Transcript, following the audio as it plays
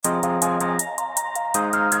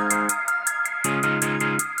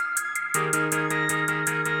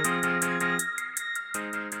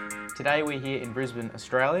Today we're here in Brisbane,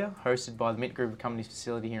 Australia, hosted by the Mint Group of Companies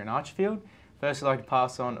facility here in Archfield. First, I'd like to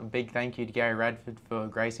pass on a big thank you to Gary Radford for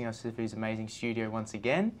gracing us with his amazing studio once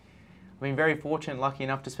again. I've been very fortunate and lucky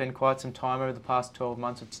enough to spend quite some time over the past 12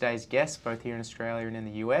 months with today's guests, both here in Australia and in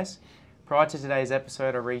the US. Prior to today's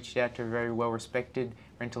episode, I reached out to a very well-respected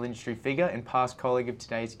rental industry figure and past colleague of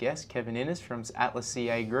today's guest, Kevin Innes from Atlas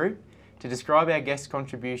CA Group, to describe our guest's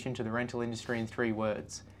contribution to the rental industry in 3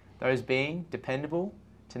 words, those being dependable,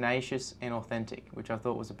 tenacious and authentic, which I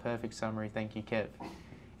thought was a perfect summary. Thank you, Kev.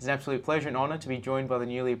 It's an absolute pleasure and honour to be joined by the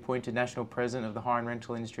newly appointed National President of the Hire and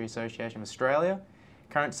Rental Industry Association of Australia,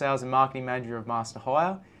 current Sales and Marketing Manager of Master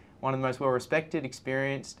Hire, one of the most well-respected,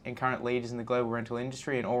 experienced and current leaders in the global rental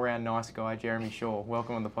industry, and all-round nice guy, Jeremy Shaw.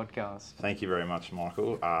 Welcome on the podcast. Thank you very much,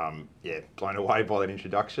 Michael. Blown away by that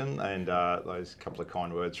introduction and those couple of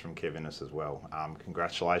kind words from Kevin as well.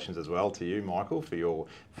 Congratulations as well to you, Michael, for your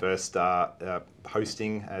first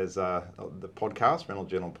hosting as the podcast, Rental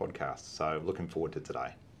Journal podcast. So looking forward to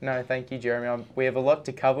today. No, thank you, Jeremy. We have a lot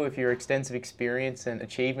to cover with your extensive experience and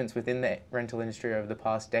achievements within the rental industry over the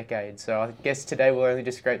past decade. So I guess today we'll only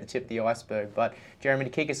just scrape the tip of the iceberg. But Jeremy, to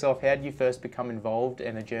kick us off, how did you first become involved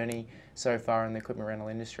in a journey so far in the equipment rental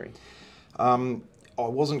industry? I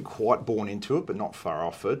wasn't quite born into it, but not far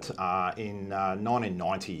off it. In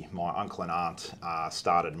 1990, my uncle and aunt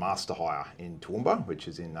started Master Hire in Toowoomba, which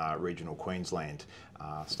is in regional Queensland.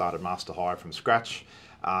 Started Master Hire from scratch.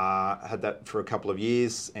 Had that for a couple of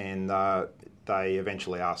years, and they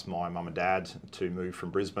eventually asked my mum and dad to move from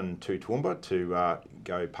Brisbane to Toowoomba to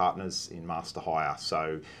go partners in Master Hire.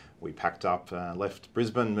 So we packed up, left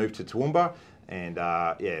Brisbane, moved to Toowoomba, and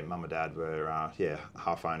mum and dad were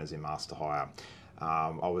half owners in Master Hire.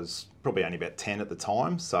 I was probably only about 10 at the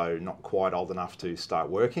time, so not quite old enough to start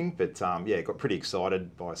working, but got pretty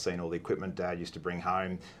excited by seeing all the equipment Dad used to bring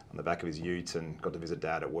home on the back of his ute, and got to visit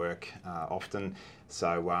Dad at work often.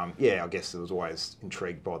 So I guess I was always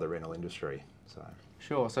intrigued by the rental industry. So.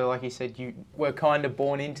 Sure, so like you said, you were kind of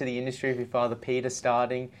born into the industry with your father Peter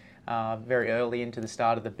starting very early into the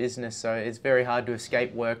start of the business, so it's very hard to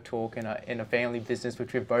escape work talk in a family business,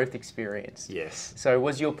 which we've both experienced. Yes. So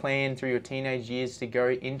was your plan through your teenage years to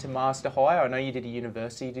go into Master Hire? I know you did a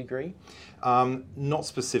university degree. Not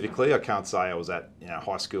specifically. I can't say I was at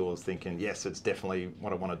high school. I was thinking, yes, it's definitely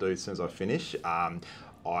what I want to do as soon as I finish.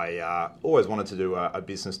 I always wanted to do a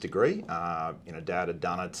business degree. Dad had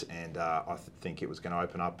done it, and I think it was going to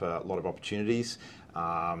open up a lot of opportunities.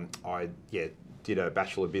 I did a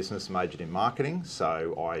Bachelor of Business, majored in marketing,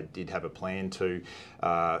 so I did have a plan to,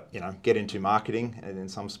 get into marketing in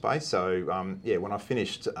some space. So when I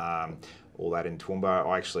finished all that in Toowoomba,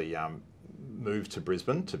 I actually moved to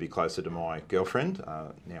Brisbane to be closer to my girlfriend,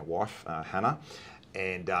 now wife, Hannah.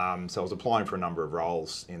 And so I was applying for a number of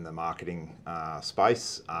roles in the marketing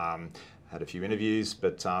space. Had a few interviews,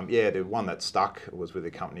 but the one that stuck was with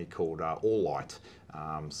a company called All Light.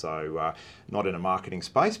 Not in a marketing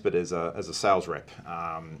space, but as a sales rep.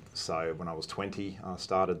 So when I was 20, I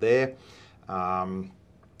started there.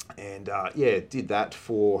 Did that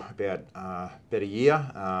for about a year.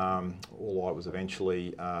 All Light was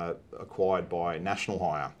eventually acquired by National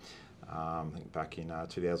Hire, I think back in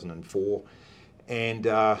 2004. And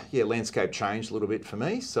landscape changed a little bit for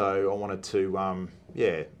me, so I wanted to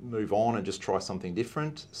move on and just try something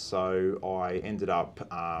different. So I ended up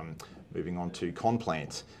moving on to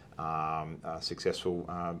Conplant, a successful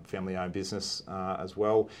family-owned business as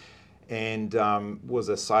well, and was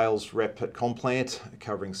a sales rep at Conplant,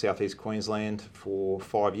 covering southeast Queensland for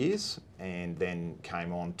 5 years, and then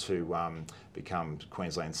came on to become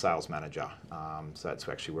Queensland sales manager. So that's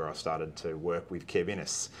actually where I started to work with Kev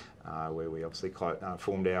Innes, where we obviously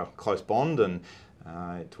formed our close bond, and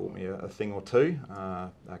it taught me a thing or two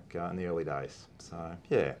back in the early days. So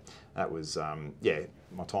that was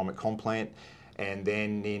my time at Conplant. And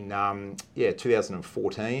then in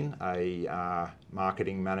 2014, a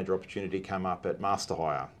marketing manager opportunity came up at Master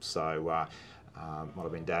Hire. So might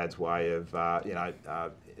have been Dad's way of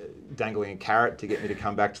dangling a carrot to get me to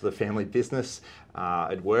come back to the family business.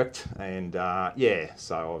 It worked, and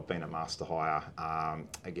so I've been at Master Hire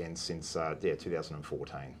again since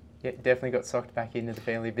 2014. Yeah, definitely got sucked back into the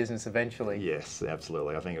family business eventually. Yes,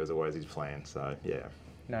 absolutely. I think it was always his plan. So yeah.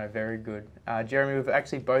 No, very good. Jeremy, we've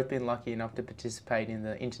actually both been lucky enough to participate in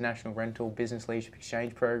the International Rental Business Leadership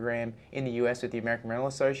Exchange Program in the US with the American Rental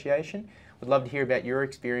Association. We'd love to hear about your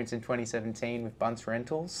experience in 2017 with Bunce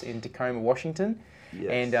Rentals in Tacoma, Washington, Yes.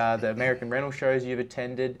 and the American rental shows you've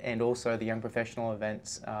attended, and also the young professional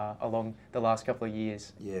events along the last couple of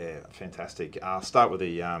years. Yeah, fantastic. I'll start with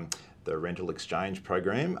the rental exchange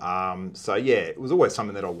program. So yeah, it was always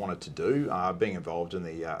something that I wanted to do. Being involved in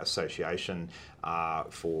the association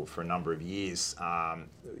for a number of years,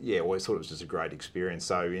 yeah, always thought it was just a great experience.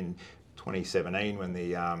 So in 2017, when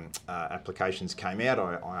the applications came out,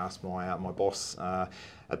 I asked my boss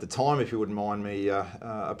at the time if he wouldn't mind me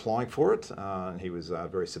applying for it, and he was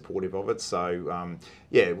very supportive of it. So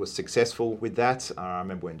yeah, it was successful with that. I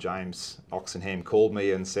remember when James Oxenham called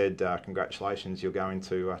me and said, "Congratulations, you're going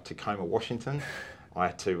to Tacoma, Washington." I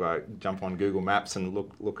had to jump on Google Maps and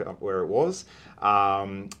look up where it was.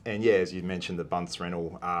 And yeah, as you mentioned, the Bunce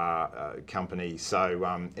Rental company.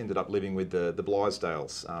 So ended up living with the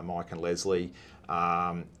Blithedales, Mike and Leslie,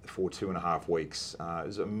 for 2.5 weeks. It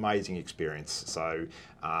was an amazing experience. So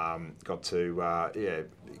got to yeah,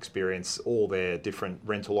 experience all their different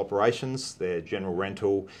rental operations, their general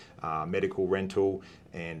rental, medical rental,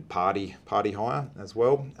 and party hire as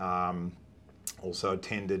well. Also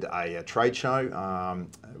attended a trade show.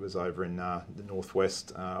 It was over in the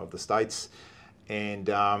northwest of the States. And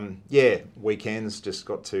yeah, weekends just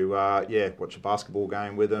got to yeah, watch a basketball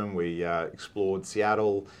game with them. We explored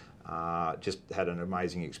Seattle. Just had an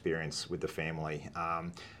amazing experience with the family.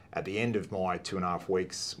 At the end of my 2.5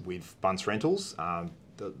 weeks with Bunce Rentals,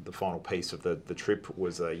 the final piece of the trip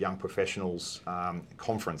was a young professionals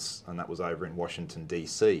conference, and that was over in Washington,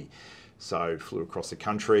 DC. So flew across the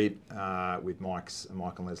country with Mike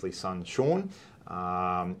and Leslie's son, Sean,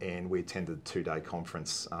 and we attended the 2-day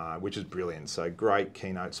conference, which is brilliant. So great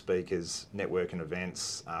keynote speakers, networking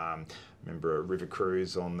events. Remember a river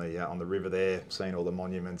cruise on the river there, seeing all the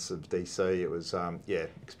monuments of DC. It was yeah,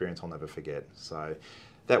 experience I'll never forget. So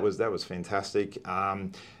that was fantastic.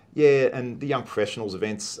 Yeah, and the young professionals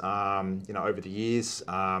events, you know, over the years.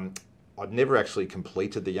 I'd never actually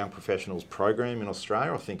completed the Young Professionals program in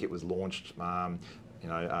Australia. I think it was launched, you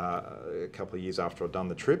know, a couple of years after I'd done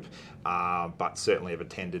the trip, but certainly have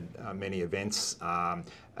attended many events. And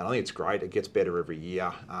I think it's great. It gets better every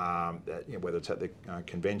year, you know, whether it's at the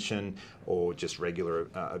convention or just regular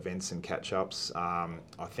events and catch-ups. I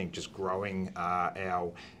think just growing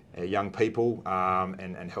our young people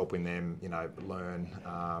and helping them, you know, learn,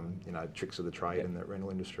 you know, tricks of the trade in the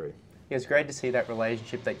rental industry. Yeah, it's great to see that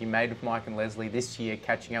relationship that you made with Mike and Leslie this year,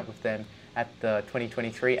 catching up with them at the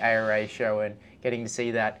 2023 HRIA show and getting to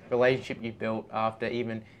see that relationship you built after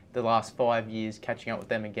even the last 5 years. Catching up with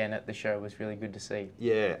them again at the show was really good to see.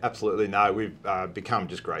 Yeah, absolutely. No, we've become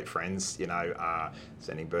just great friends, you know,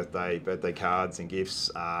 sending birthday cards and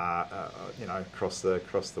gifts, you know, across the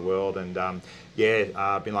world. And yeah,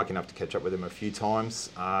 I've been lucky enough to catch up with them a few times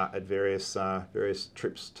at various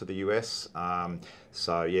trips to the US.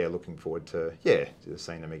 So yeah, looking forward to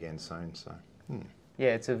seeing them again soon. So.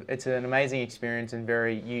 Yeah, it's an amazing experience and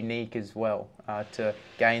very unique as well to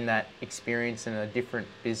gain that experience in a different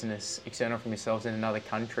business, external from yourselves in another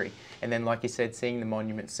country. And then, like you said, seeing the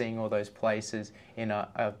monuments, seeing all those places in,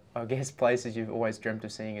 I guess, places you've always dreamt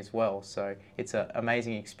of seeing as well. So it's an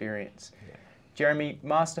amazing experience. Yeah. Jeremy,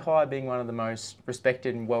 Master Hire being one of the most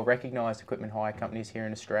respected and well-recognised equipment hire companies here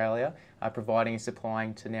in Australia, providing and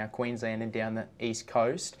supplying to now Queensland and down the East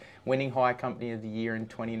Coast, winning Hire Company of the Year in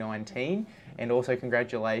 2019, and also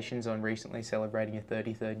congratulations on recently celebrating your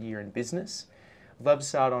 33rd year in business. I'd love to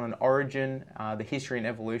start on an origin, the history and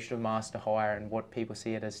evolution of Master Hire and what people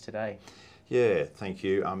see it as today. Yeah, thank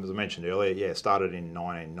you. As I mentioned earlier, yeah, started in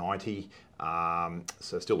 1990.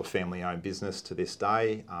 So still a family-owned business to this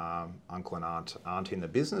day. Uncle and aunt aren't in the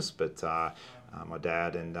business, but my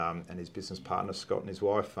dad and his business partner Scott and his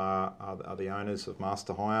wife are the owners of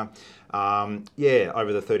Master Hire. Yeah,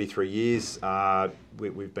 over the 33 years,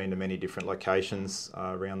 we've been to many different locations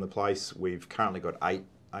around the place. We've currently got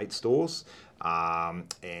eight stores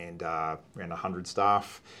and around 100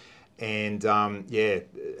 staff. And yeah,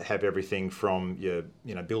 have everything from your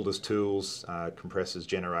builders tools, compressors,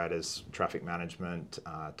 generators, traffic management,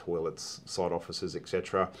 toilets, site offices,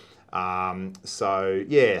 etc. So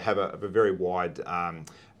yeah, have a very wide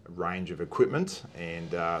range of equipment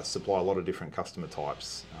and supply a lot of different customer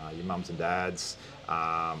types. Your mums and dads,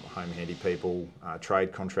 home handy people,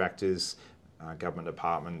 trade contractors, government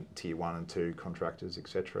department, tier 1 and 2 contractors,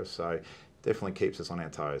 etc. So definitely keeps us on our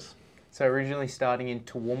toes. So originally starting in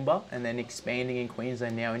Toowoomba and then expanding in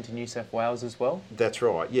Queensland, now into New South Wales as well? That's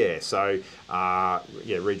right, yeah. So,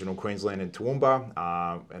 regional Queensland and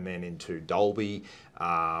Toowoomba, and then into Dalby,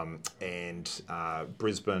 and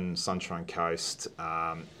Brisbane, Sunshine Coast.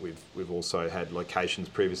 We've also had locations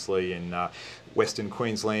previously in Western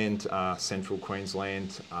Queensland, Central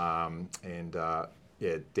Queensland, and down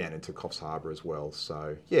into Coffs Harbour as well.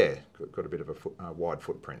 So, yeah, got a bit of a wide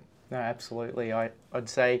footprint. No, absolutely. I'd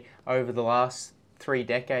say over the last 3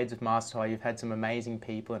 decades of Master Hire, you've had some amazing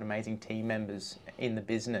people and amazing team members in the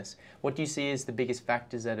business. What do you see as the biggest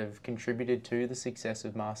factors that have contributed to the success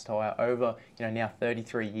of Master Hire over, now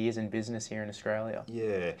 33 years in business here in Australia?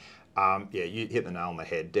 Yeah. You hit the nail on the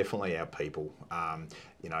head. Definitely our people.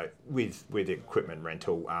 With equipment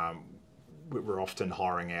rental, we're often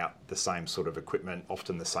hiring out the same sort of equipment,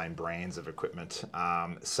 often the same brands of equipment.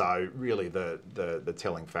 So really, the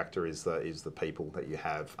telling factor is the people that you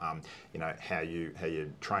have. How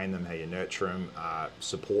you train them, how you nurture them,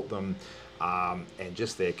 support them, and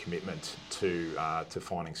just their commitment to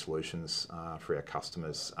finding solutions for our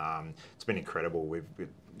customers. It's been incredible. We've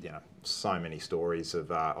so many stories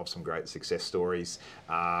of some great success stories.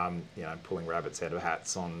 Pulling rabbits out of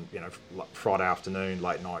hats on Friday afternoon,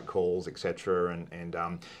 late night calls, etc.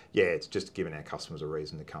 And it's just giving our customers a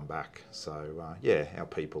reason to come back. So our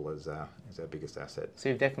people is our biggest asset. So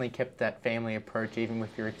you've definitely kept that family approach, even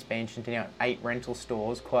with your expansion to now 8 rental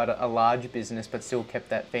stores, quite a large business, but still kept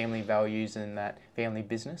that family values and that family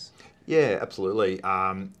business. Yeah, absolutely.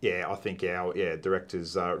 I think our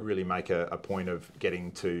directors really make a point of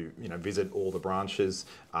getting to visit all the branches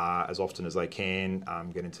as often as they can,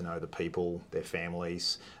 getting to know the people, their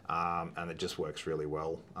families, and it just works really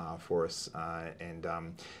well for us.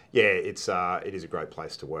 It is a great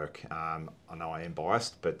place to work. I know I am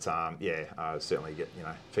biased, but I certainly get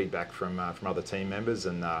feedback from other team members,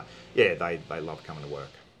 and they love coming to work.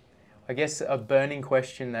 I guess a burning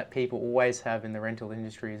question that people always have in the rental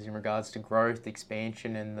industry is in regards to growth,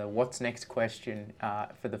 expansion, and the what's next question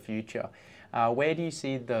for the future. Where do you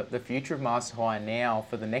see the future of Master Hire now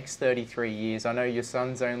for the next 33 years? I know your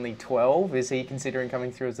son's only 12. Is he considering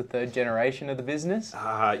coming through as the 3rd generation of the business?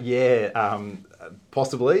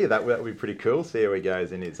 Possibly. That would be pretty cool. See how he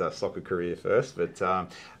goes in his soccer career first. But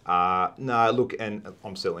no, look, and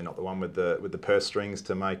I'm certainly not the one with the purse strings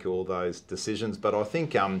to make all those decisions. But I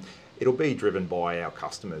think it'll be driven by our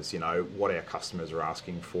customers. What our customers are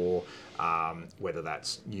asking for, whether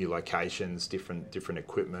that's new locations, different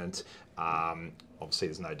equipment. Obviously,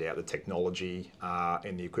 there's no doubt the technology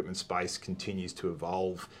in the equipment space continues to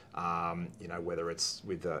evolve, whether it's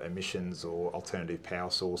with emissions or alternative power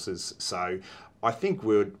sources. So I think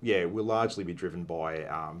we'll largely be driven by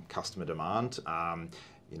customer demand.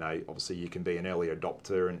 Obviously you can be an early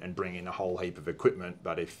adopter and bring in a whole heap of equipment,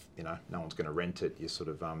 but if, no one's going to rent it, you're sort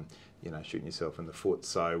of, shooting yourself in the foot.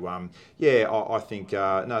 So, I think,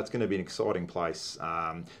 it's going to be an exciting place.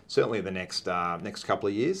 Certainly the next couple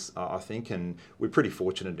of years, I think, and we're pretty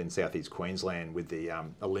fortunate in Southeast Queensland with the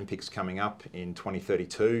Olympics coming up in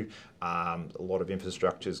 2032. A lot of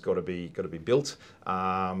infrastructure's got to be built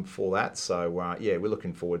for that. So, we're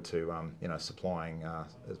looking forward to, supplying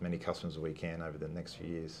as many customers as we can over the next few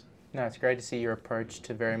years. No, it's great to see your approach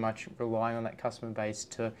to very much relying on that customer base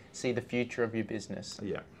to see the future of your business.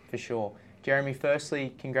 Yeah. For sure. Jeremy,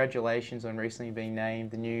 firstly, congratulations on recently being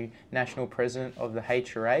named the new National President of the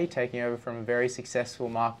HRIA, taking over from a very successful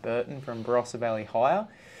Mark Burton from Barossa Valley Hire.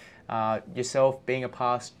 Yourself being a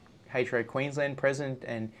past HRIA Queensland President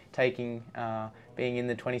and being in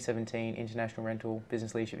the 2017 International Rental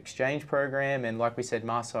Business Leadership Exchange Program, and like we said,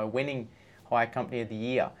 Master Hire winning Hire Company of the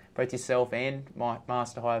Year. Both yourself and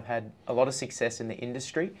Master Hire have had a lot of success in the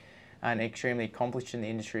industry and extremely accomplished in the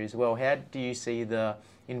industry as well. How do you see the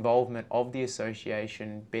involvement of the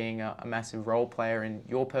association being a massive role player in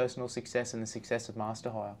your personal success and the success of Master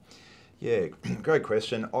Hire? Yeah, great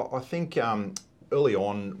question. I think early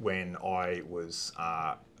on when I was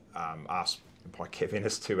asked by Kev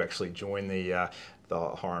Ennis to actually join the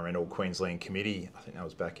Hire and Rental Queensland Committee, I think that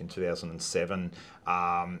was back in 2007.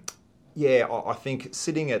 I think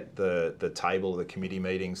sitting at the table of the committee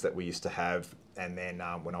meetings that we used to have, and then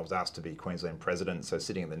when I was asked to be Queensland President, so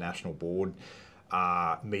sitting at the National Board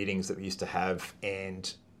meetings that we used to have,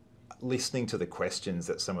 and listening to the questions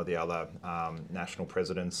that some of the other national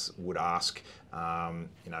presidents would ask,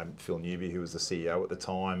 Phil Newby, who was the CEO at the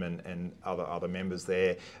time, and other members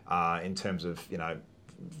there, in terms of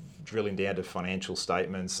drilling down to financial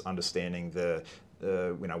statements, understanding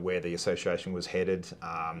where the association was headed,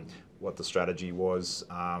 what the strategy was.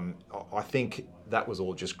 I think that was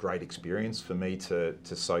all just great experience for me to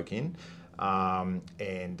soak in. I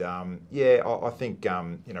think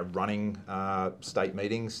running state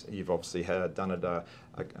meetings, you've obviously done it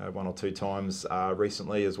one or two times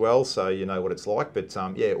recently as well, so you know what it's like. But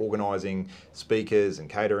organising speakers and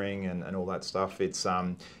catering and all that stuff, it's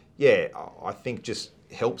I think just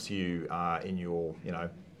helps you in your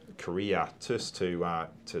career just to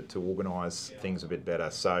organise things a bit better.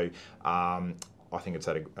 So I think it's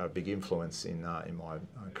had a big influence in my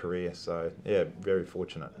career. So yeah, very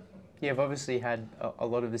fortunate. You've obviously had a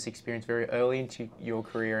lot of this experience very early into your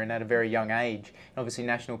career and at a very young age. And obviously,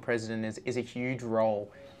 national president is a huge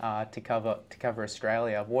role to cover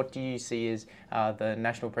Australia. What do you see as the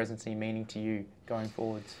national presidency meaning to you going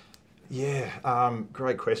forwards? Yeah,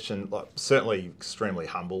 great question. Certainly extremely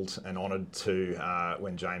humbled and honoured to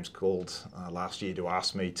when James called last year to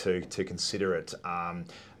ask me to consider it. I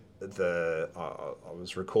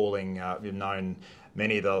was recalling, you've known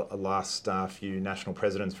many of the last few national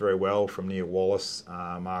presidents very well, from Neil Wallace,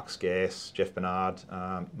 Mark Scarce, Jeff Bernard,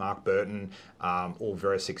 Mark Burton, all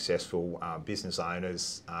very successful business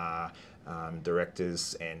owners,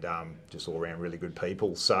 directors, and just all around really good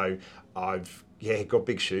people. So I've got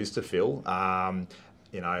big shoes to fill. I'm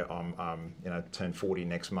turn 40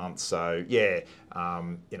 next month, so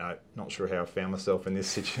not sure how I found myself in this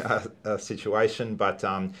situation, but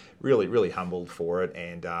really humbled for it,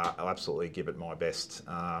 and I'll absolutely give it my best.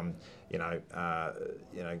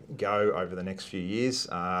 Go over the next few years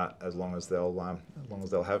as long as they'll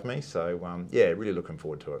have me. So really looking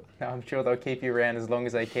forward to it. I'm sure they'll keep you around as long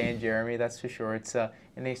as they can, Jeremy. That's for sure. It's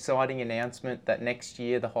an exciting announcement that next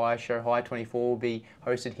year the HRIA show, HRIA 24, will be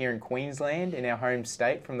hosted here in Queensland, in our home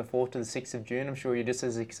state, from the 4th to the 6th of June. I'm sure you're just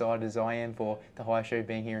as excited as I am for the HRIA show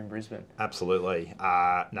being here in Brisbane. Absolutely.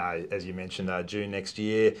 No, as you mentioned, June next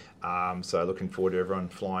year. So looking forward to everyone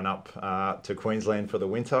flying up to Queensland for the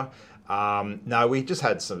winter. No, we just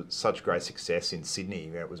had such great success in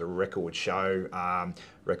Sydney. It was a record show,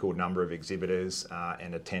 record number of exhibitors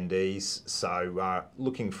and attendees. So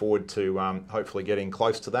looking forward to hopefully getting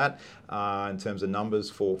close to that in terms of numbers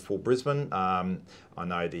for Brisbane. I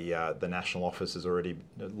know the national office has already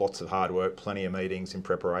lots of hard work, plenty of meetings in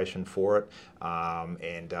preparation for it.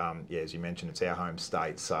 As you mentioned, it's our home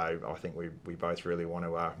state, so I think we both really want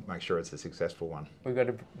to make sure it's a successful one. We've got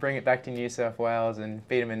to bring it back to New South Wales and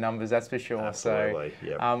beat them in numbers, that's for sure. Absolutely, so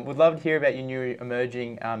yep. We'd love to hear about your new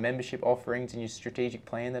emerging membership offerings and your strategic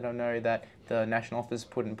plan that I know that the National Office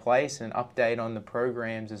put in place, and an update on the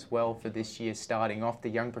programs as well for this year, starting off the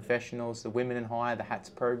young professionals, the Women in Hire, the HATS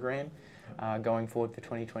program. Going forward for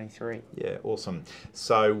 2023. Yeah, awesome.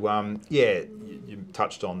 So you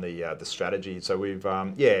touched on the strategy. So we've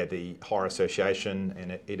the Hire Association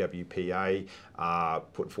and EWPA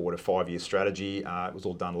put forward a 5-year strategy. It was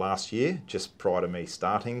all done last year, just prior to me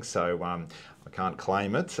starting. So I can't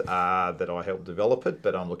claim it that I helped develop it,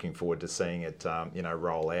 but I'm looking forward to seeing it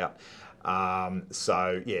roll out.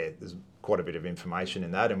 There's quite a bit of information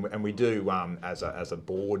in that, and we do as a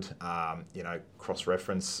board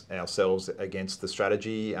cross-reference ourselves against the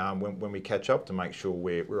strategy when we catch up to make sure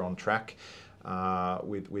we're on track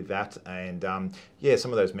with that. And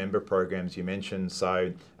some of those member programs you mentioned,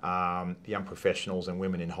 so young professionals and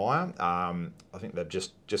women in hire, I think they've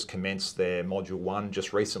just commenced their module 1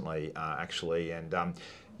 just recently actually, and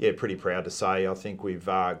pretty proud to say I think we've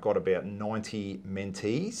got about 90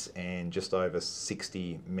 mentees and just over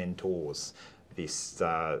 60 mentors this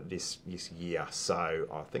year. So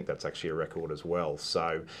I think that's actually a record as well.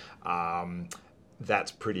 So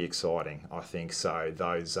that's pretty exciting, I think. So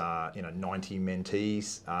those 90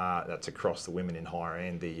 mentees, that's across the Women in Hire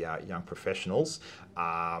and the young professionals.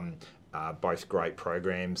 Both great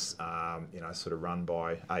programs, sort of run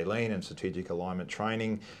by Aileen and Strategic Alignment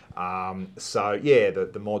Training. The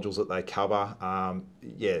modules that they cover,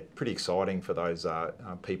 pretty exciting for those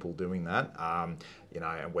people doing that.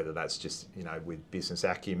 And whether that's just with business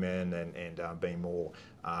acumen and being more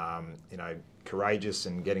courageous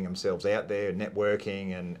and getting themselves out there,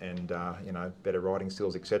 networking and better writing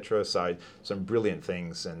skills, etc. So some brilliant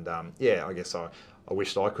things, and I guess I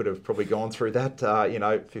wished I could have probably gone through that,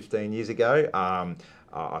 15 years ago.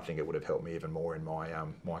 I think it would have helped me even more in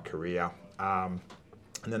my career.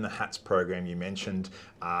 And then the HATS program you mentioned,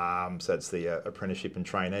 so that's the apprenticeship and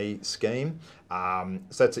trainee scheme. So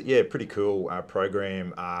that's a pretty cool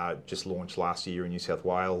program, just launched last year in New South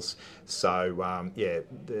Wales. So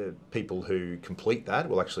the people who complete that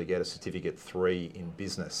will actually get a Certificate 3 in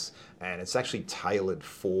business, and it's actually tailored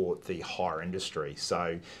for the hire industry.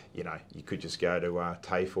 So you could just go to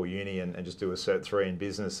TAFE or uni and just do a Cert 3 in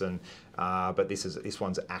business, and but this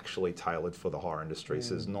one's actually tailored for the hire industry.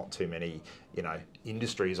 So there's not too many,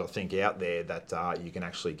 industries I think out there that you can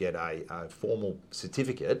actually get a formal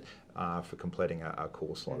certificate for completing a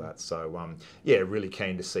course like that. So really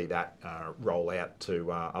keen to see that roll out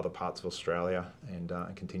to other parts of Australia and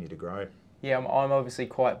continue to grow. Yeah, I'm obviously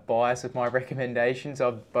quite biased with my recommendations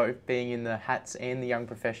of both being in the HATS and the Young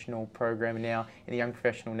Professional program, and now in the Young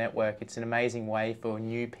Professional Network. It's an amazing way for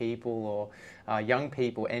new people or young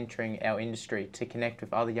people entering our industry to connect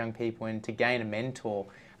with other young people and to gain a mentor.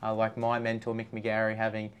 Like my mentor, Mick McGarry,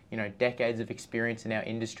 having decades of experience in our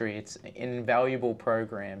industry. It's an invaluable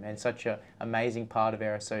program and such an amazing part of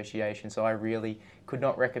our association. So I really could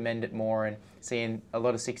not recommend it more, and seeing a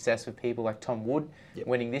lot of success with people like Tom Wood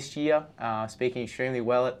winning this year, speaking extremely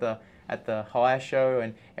well at the HRIA show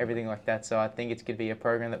and everything like that. So I think it's going to be a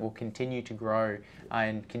program that will continue to grow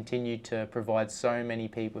and continue to provide so many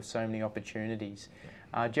people so many opportunities.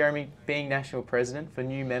 Jeremy, being National President, for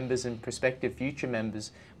new members and prospective future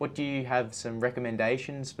members, what do you have some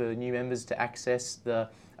recommendations for new members to access the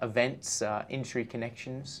events, industry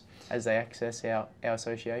connections as they access our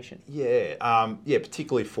association?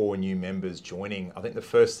 Particularly for new members joining, I think the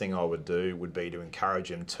first thing I would do would be to encourage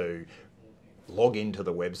them to log into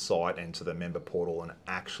the website and to the member portal and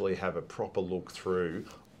actually have a proper look through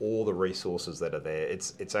all the resources that are there.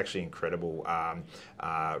 It's actually incredible,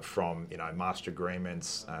 from master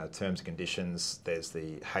agreements, terms and conditions. There's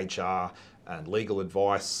the HR and legal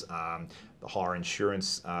advice, the hire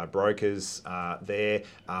insurance brokers there,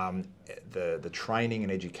 the training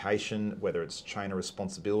and education, whether it's trainer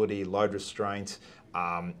responsibility, load restraint.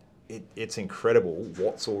 It's incredible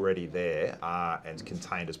what's already there and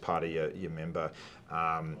contained as part of your member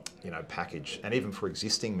package. And even for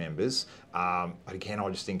existing members, again, I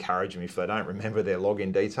just encourage them, if they don't remember their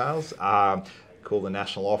login details, call the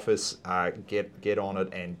national office, get on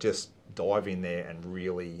it and just dive in there and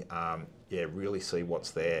really see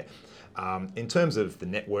what's there. In terms of the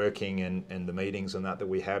networking and the meetings and that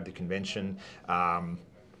we have, the convention,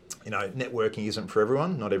 networking isn't for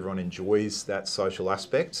everyone. Not everyone enjoys that social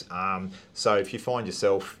aspect. So if you find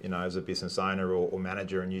yourself, as a business owner or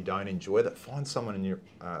manager and you don't enjoy that, find someone in your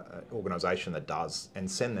organisation that does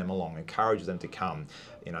and send them along. Encourage them to come.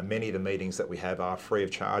 Many of the meetings that we have are free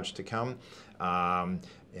of charge to come.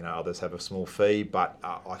 Others have a small fee, but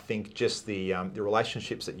I think just the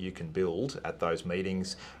relationships that you can build at those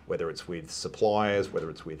meetings, whether it's with suppliers, whether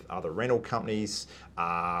it's with other rental companies,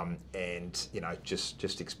 and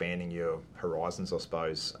just expanding your horizons, I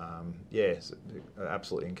suppose.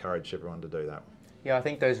 Absolutely encourage everyone to do that. Yeah, I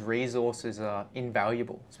think those resources are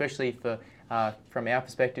invaluable, especially for from our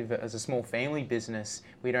perspective as a small family business.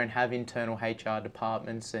 We don't have internal HR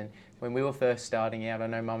departments, and when we were first starting out, I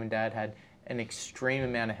know Mum and Dad had an extreme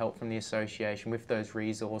amount of help from the association with those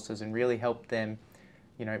resources and really helped them,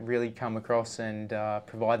 really come across and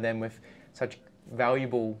provide them with such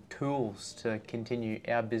valuable tools to continue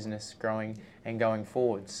our business growing and going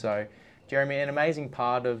forward. So, Jeremy, an amazing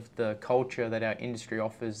part of the culture that our industry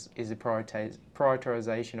offers is the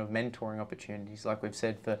prioritisation of mentoring opportunities, like we've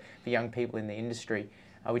said, for young people in the industry.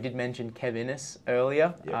 We did mention Kev Innes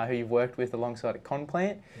earlier, who you've worked with alongside at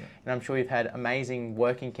Conplant, and I'm sure you've had amazing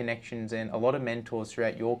working connections and a lot of mentors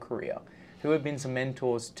throughout your career. Who have been some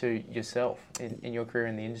mentors to yourself in your career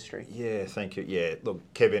in the industry? Yeah, thank you. Yeah, look,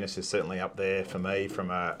 Kev Innes is certainly up there for me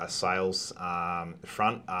from a sales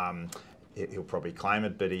front. He'll probably claim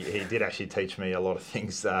it, but he did actually teach me a lot of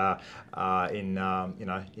things in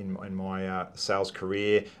my sales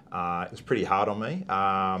career. It was pretty hard on me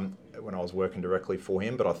when I was working directly for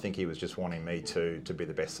him, but I think he was just wanting me to be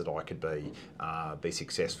the best that I could be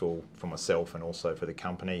successful for myself and also for the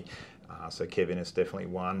company. So Kevin is definitely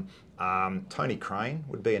one. Tony Crane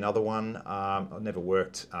would be another one. I've never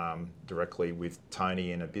worked directly with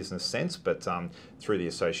Tony in a business sense, but through the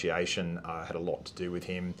association, I had a lot to do with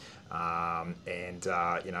him, and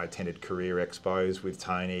attended career expos with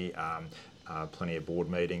Tony. Plenty of board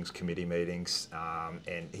meetings, committee meetings,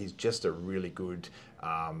 and he's just a really good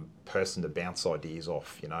person to bounce ideas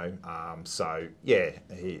off, so yeah,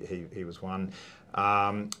 he was one.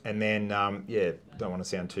 And then, don't want to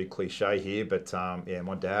sound too cliche here, but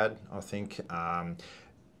my dad, I think,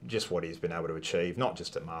 just what he's been able to achieve, not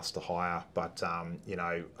just at Master Hire, but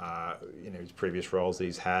his previous roles that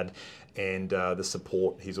he's had, and the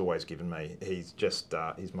support he's always given me. He's just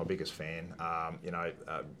he's my biggest fan.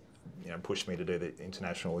 Pushed me to do the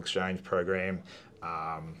international exchange program,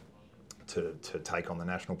 to take on the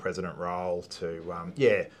national president role, to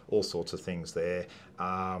all sorts of things there.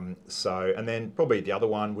 And then probably the other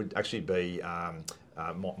one would actually be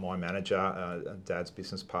my manager, Dad's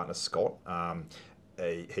business partner, Scott.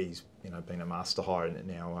 he's been a master hire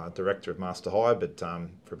now, director of master hire, but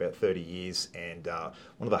for about 30 years, and one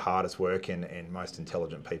of the hardest working and most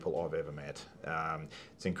intelligent people I've ever met.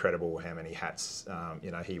 It's incredible how many hats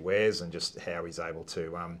he wears, and just how he's able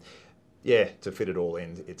to to fit it all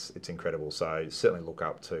in. It's incredible. So certainly look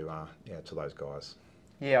up to those guys.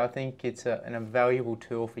 Yeah, I think it's an invaluable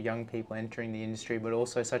tool for young people entering the industry, but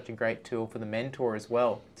also such a great tool for the mentor as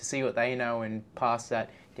well, to see what they know and pass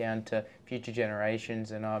that down to future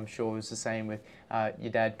generations. And I'm sure it was the same with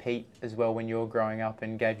your dad Pete as well when you were growing up,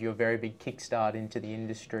 and gave you a very big kickstart into the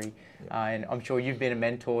industry. Yeah. And I'm sure you've been a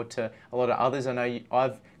mentor to a lot of others. I know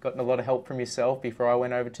I've gotten a lot of help from yourself before I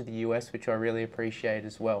went over to the US, which I really appreciate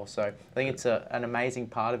as well. So I think it's an amazing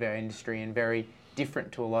part of our industry, and very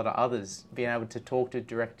different to a lot of others. Being able to talk to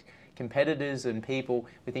direct competitors and people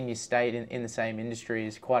within your state in the same industry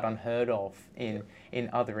is quite unheard of in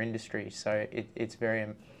other industries. So it's very,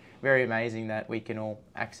 very amazing that we can all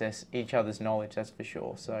access each other's knowledge, that's for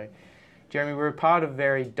sure. So Jeremy, we're a part of a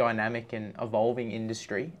very dynamic and evolving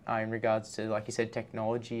industry in regards to, like you said,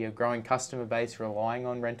 technology, a growing customer base relying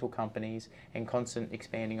on rental companies, and constant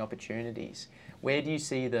expanding opportunities. Where do you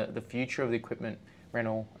see the future of the equipment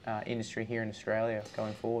rental industry here in Australia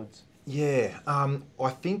going forwards? Yeah, I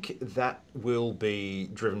think that will be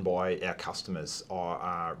driven by our customers,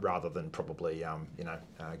 rather than probably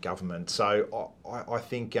government. So I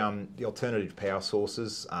think the alternative power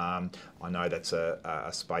sources. I know that's a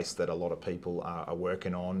space that a lot of people are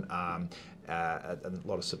working on. A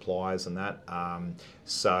lot of suppliers and that.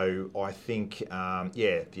 So I think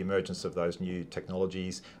the emergence of those new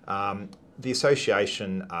technologies. The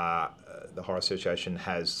association. The HRIA Association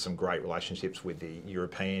has some great relationships with the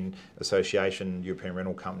European Association, European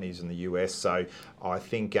rental companies in the US. So I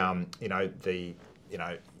think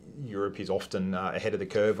Europe is often ahead of the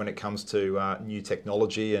curve when it comes to new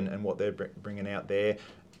technology and what they're bringing out there.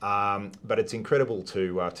 But it's incredible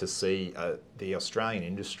to see the Australian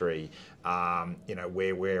industry,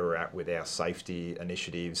 where we're at with our safety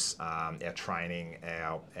initiatives, our training,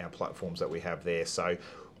 our platforms that we have there. So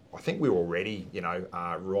I think we're already,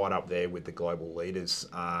 right up there with the global leaders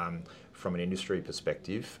from an industry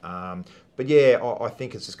perspective. But yeah, I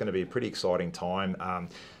think it's just going to be a pretty exciting time.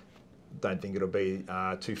 Don't think it'll be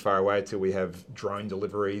too far away till we have drone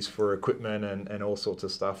deliveries for equipment and all sorts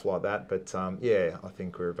of stuff like that. But I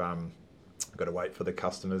think we've got to wait for the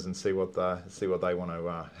customers and see what they want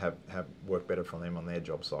to have work better for them on their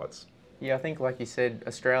job sites. Yeah, I think, like you said,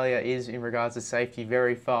 Australia is, in regards to safety,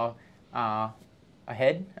 very far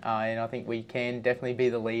ahead, and I think we can definitely be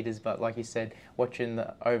the leaders. But like you said, watching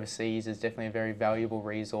the overseas is definitely a very valuable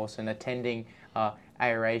resource, and attending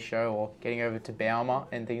HRIA show or getting over to Bauma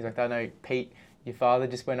and things like that. I know Pete, your father,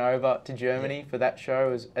 just went over to Germany for that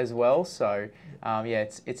show as well. So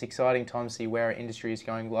it's exciting time to see where our industry is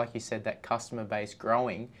going. Like you said, that customer base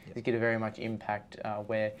growing is going to very much impact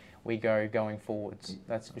where we go going forwards.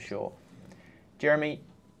 That's for sure. Jeremy,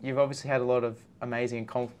 you've obviously had a lot of amazing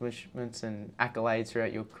accomplishments and accolades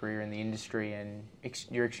throughout your career in the industry, and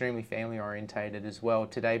you're extremely family orientated as well.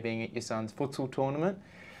 Today being at your son's futsal tournament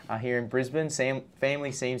here in Brisbane,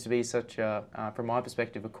 family seems to be such a, from my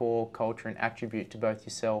perspective, a core culture and attribute to both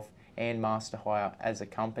yourself and Master Hire as a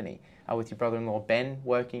company. With your brother-in-law Ben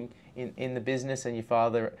working in the business, and your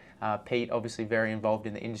father Pete obviously very involved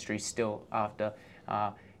in the industry still after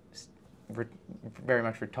very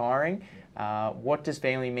much retiring. What does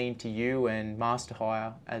family mean to you and Master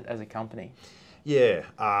Hire as a company? Yeah,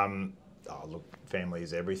 look, family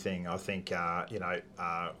is everything. I think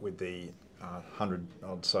with the 100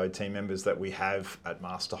 odd so team members that we have at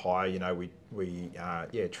Master Hire, we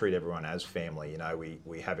treat everyone as family.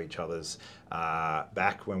 We have each other's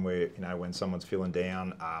back when when someone's feeling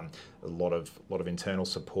down. A lot of internal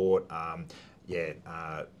support.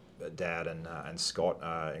 Dad and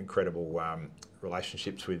Scott, incredible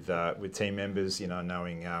relationships with team members.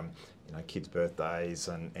 Knowing kids' birthdays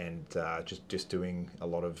and just doing a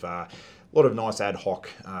lot of nice ad hoc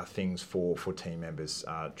things for team members,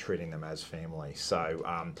 treating them as family. So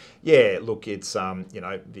look, it's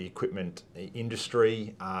the equipment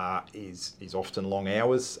industry is often long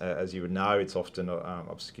hours, as you would know. It's often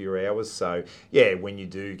obscure hours. So when you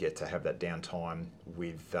do get to have that downtime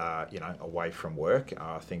with away from work,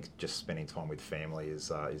 I think just spending time with family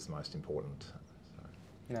is most important. So.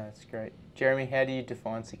 No, that's great. Jeremy, how do you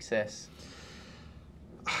define success?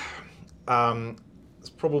 It's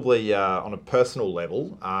probably on a personal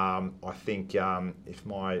level. I think if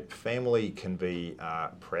my family can be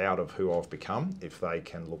proud of who I've become, if they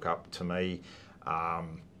can look up to me,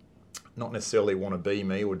 not necessarily want to be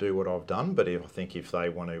me or do what I've done, but if they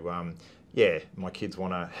want to yeah, my kids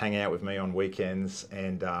want to hang out with me on weekends,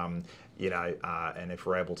 and and if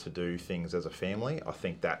we're able to do things as a family, I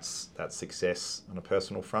think that's success on a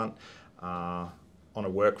personal front. On a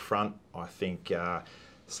work front, I think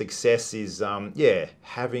success is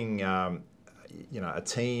having a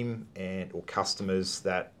team or customers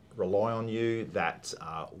that rely on you, that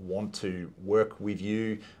want to work with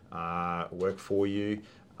you, work for you.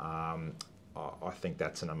 I think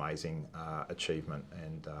that's an amazing achievement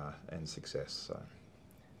and success. So.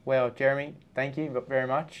 Well, Jeremy, thank you very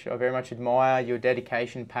much. I very much admire your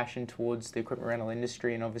dedication, passion towards the equipment rental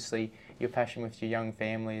industry, and obviously your passion with your young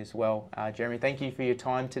family as well. Jeremy, thank you for your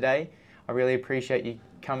time today. I really appreciate you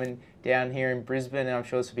coming down here in Brisbane, and I'm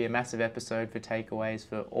sure this will be a massive episode for takeaways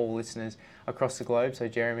for all listeners across the globe. So,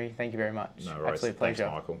 Jeremy, thank you very much. No worries. Absolute pleasure.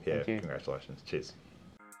 Thanks, Michael. Yeah, thank you. Congratulations. Cheers.